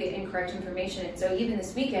then you get incorrect information. And so even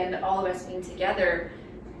this weekend, all of us being together,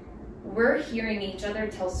 we're hearing each other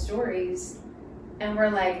tell stories, and we're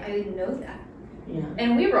like, I didn't know that. Yeah.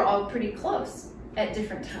 And we were all pretty close at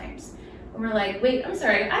different times. And we're like, wait, I'm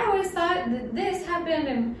sorry, I always thought that this happened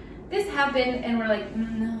and this happened, and we're like,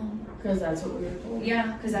 no. Because that's what we were told.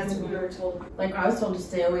 Yeah, because that's what we were told. Like, I was told to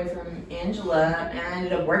stay away from Angela, and I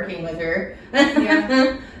ended up working with her.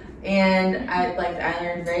 Yeah. And I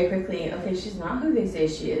learned very quickly, okay, she's not who they say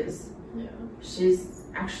she is. Yeah. She's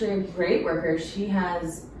actually a great worker. She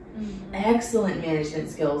has excellent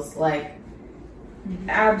management skills, like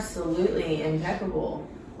absolutely impeccable,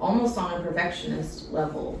 almost on a perfectionist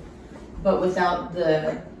level, but without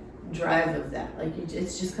the drive of that. Like, it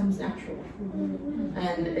just comes natural.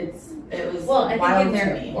 And it was I wild think in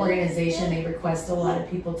to their me. organization they request a lot of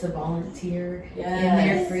people to volunteer in Yes.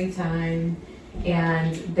 their free time,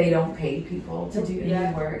 and they don't pay people to do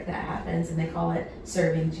any work that happens, and they call it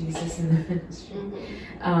serving Jesus in the ministry.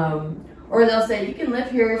 Or they'll say, you can live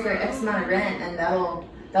here for X amount of rent, and that'll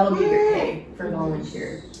be your pay for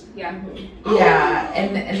volunteer. Yeah. Yeah,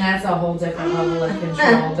 and that's a whole different level of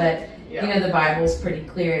control. But you know, the Bible's pretty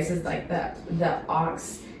clear. It says like the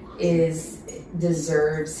ox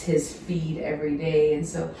deserves his feed every day, and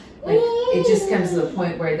so like it just comes to the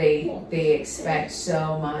point where they expect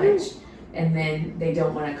so much, and then they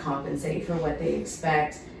don't want to compensate for what they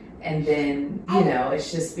expect, and then you know it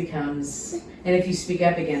just becomes. And if you speak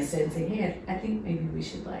up against it and say, hey, I think maybe we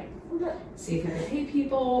should like see if we can pay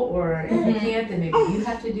people, or if we can't, then maybe you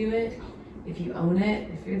have to do it. If you own it,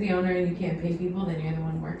 if you're the owner and you can't pay people, then you're the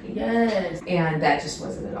one working. Yes. And that just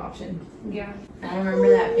wasn't an option. Yeah. I remember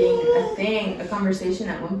that being a thing, a conversation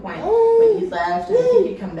at one point when he left and he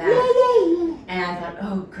could come back. And I thought,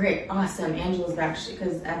 oh, great, awesome, Angela's back.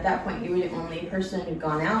 Because at that point, you were the only person who'd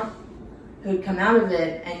gone out, who'd come out of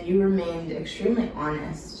it, and you remained extremely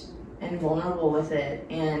honest and vulnerable with it.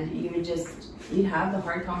 And you'd have the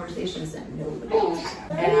hard conversations that nobody else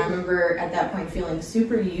had. And I remember at that point feeling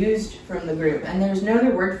super used from the group. And there's no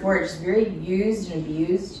other word for it, just very used and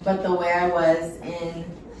abused. But the way I was in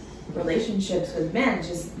relationships with men,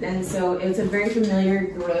 and so it's a very familiar,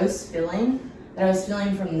 gross feeling that I was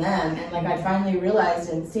feeling from them. And like I finally realized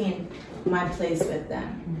and seen my place with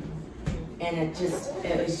them. And it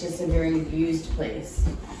was just a very used place.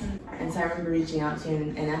 And so I remember reaching out to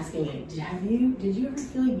you and asking you, did you ever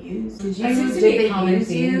feel used? It seems to be a common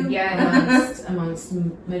theme amongst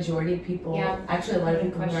majority of people. Yeah. Actually, a lot of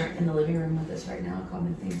people who aren't in the living room with us right now,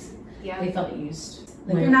 common things. Yeah. They felt used.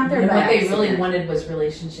 Like you're not there by what they accident. really wanted was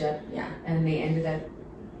relationship. Yeah. And they ended up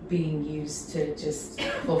being used to just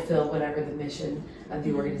fulfill whatever the mission of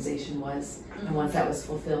the organization was. And once that was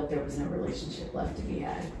fulfilled, there was no relationship left to be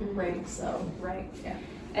had. Right. So, Right. Yeah.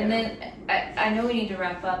 And then I know we need to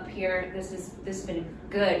wrap up here. This has been a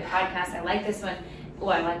good podcast. I like this one.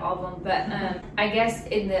 Well, I like all of them, but I guess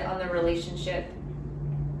on the relationship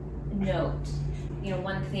note,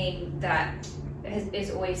 one thing that is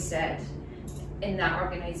always said in that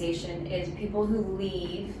organization is people who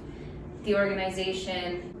leave the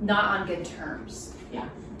organization not on good terms. Yeah.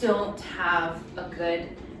 Don't have a good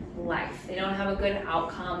life. They don't have a good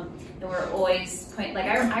outcome. And we're always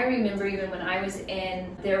I remember even when I was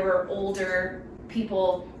there were older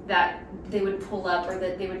people that they would pull up or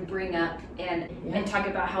that they would bring up and talk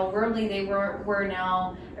about how worldly they were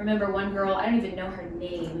now. I remember one girl, I don't even know her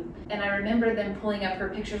name, and I remember them pulling up her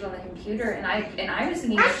pictures on the computer, and I was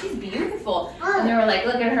thinking, she's beautiful, and they were like,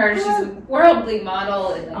 look at her, she's a worldly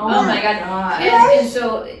model, and like, oh my God. And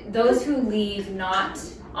so those who leave not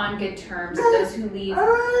on good terms, those who leave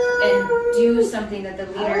and do something that the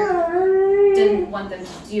leader didn't want them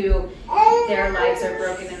to do, their lives are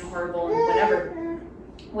broken and horrible and whatever.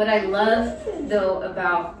 What I love though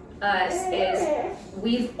about us is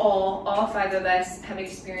we've all five of us have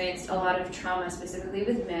experienced a lot of trauma, specifically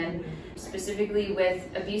with men, specifically with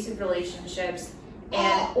abusive relationships,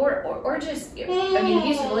 and or just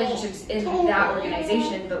abusive relationships in that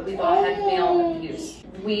organization, but we've all had male abuse.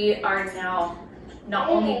 We are now not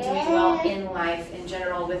only doing well in life in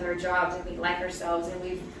general with our jobs, and we like ourselves,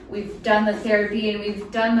 and we've done the therapy and we've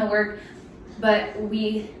done the work, but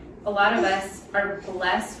a lot of us are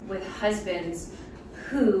blessed with husbands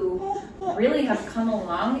who really have come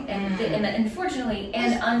along and unfortunately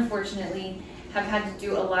and unfortunately have had to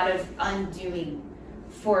do a lot of undoing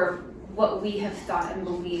for what we have thought and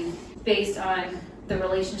believed based on the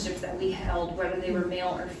relationships that we held, whether they were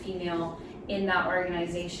male or female, in that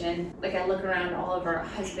organization. Like, I look around all of our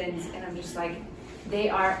husbands and I'm just like, they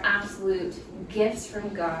are absolute gifts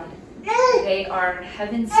from God. They are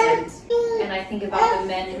heaven sent. And I think about the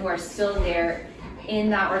men who are still there in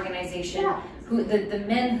that organization, who the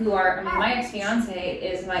men who are, my ex-fiance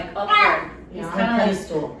is like up there. He's kind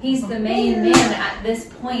of like, he's the main man at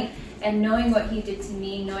this point. And knowing what he did to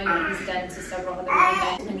me, knowing what he's done to several other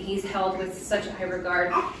women, and he's held with such a high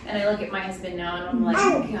regard. And I look at my husband now and I'm like,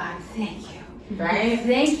 oh God, thank you. Right?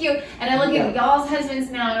 Thank you. And I look at y'all's husbands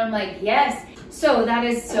now and I'm like, yes. So that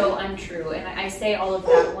is so untrue. And I say all of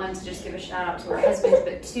that, one, to just give a shout out to our husbands,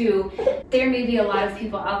 but two, there may be a lot of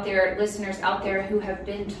people out there, listeners out there, who have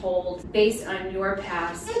been told based on your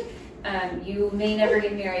past, you may never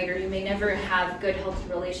get married, or you may never have good, healthy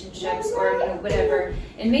relationships, or whatever.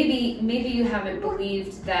 And maybe you haven't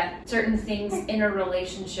believed that certain things in a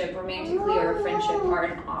relationship, romantically or a friendship, are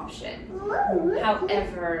an option.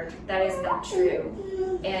 However, that is not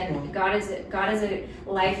true. And God is a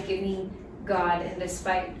life-giving God, and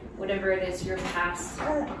despite whatever it is your past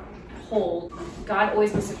hold, God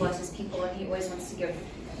always wants to bless His people, and He always wants to give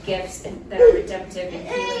gifts that are redemptive and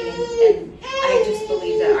healing, and I just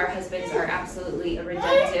believe that our husbands are absolutely a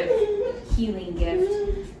redemptive, healing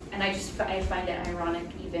gift. And I find it ironic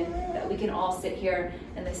even that we can all sit here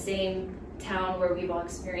in the same town where we've all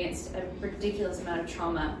experienced a ridiculous amount of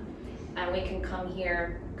trauma, and we can come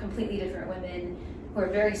here completely different women who are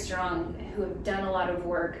very strong, who have done a lot of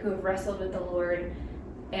work, who have wrestled with the Lord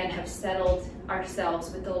and have settled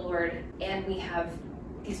ourselves with the Lord, and we have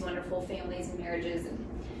these wonderful families and marriages. And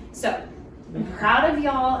so I'm proud of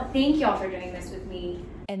y'all. Thank y'all for doing this with me.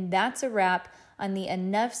 And that's a wrap on the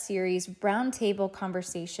Enough series roundtable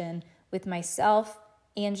conversation with myself,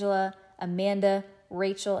 Angela, Amanda,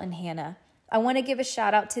 Rachel, and Hannah. I want to give a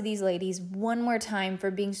shout out to these ladies one more time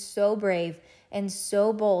for being so brave and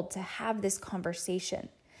so bold to have this conversation.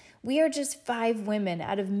 We are just 5 women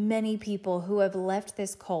out of many people who have left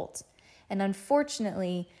this cult. And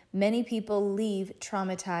unfortunately, many people leave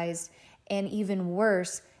traumatized, and even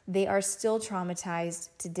worse, they are still traumatized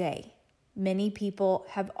today. Many people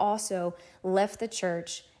have also left the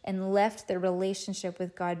church and left their relationship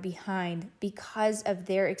with God behind because of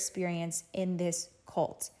their experience in this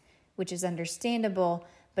cult, which is understandable,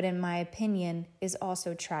 but in my opinion is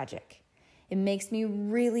also tragic. It makes me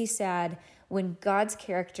really sad when God's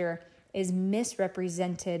character is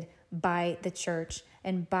misrepresented by the church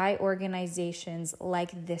and by organizations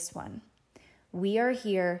like this one. We are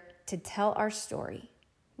here to tell our story.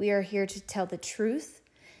 We are here to tell the truth.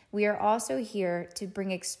 We are also here to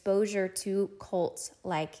bring exposure to cults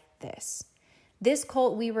like this. This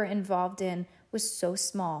cult we were involved in was so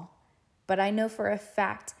small, but I know for a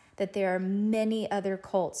fact that there are many other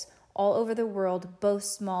cults all over the world, both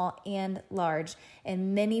small and large,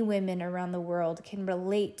 and many women around the world can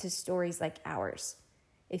relate to stories like ours.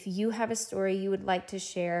 If you have a story you would like to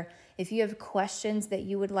share, if you have questions that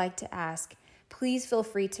you would like to ask, please feel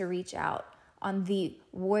free to reach out on the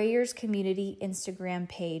Warriors Community Instagram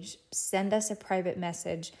page. Send us a private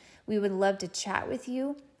message. We would love to chat with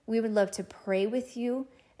you. We would love to pray with you,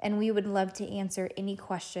 and we would love to answer any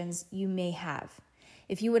questions you may have.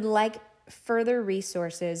 If you would like further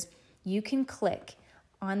resources, you can click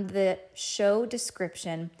on the show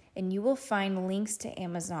description and you will find links to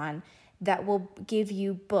Amazon that will give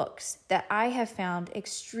you books that I have found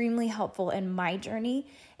extremely helpful in my journey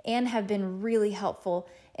and have been really helpful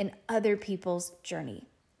in other people's journey.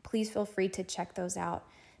 Please feel free to check those out.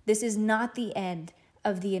 This is not the end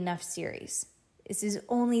of the Enough series. This is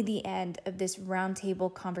only the end of this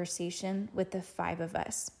roundtable conversation with the 5 of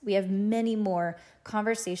us. We have many more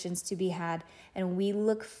conversations to be had, and we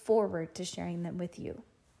look forward to sharing them with you.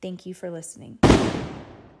 Thank you for listening.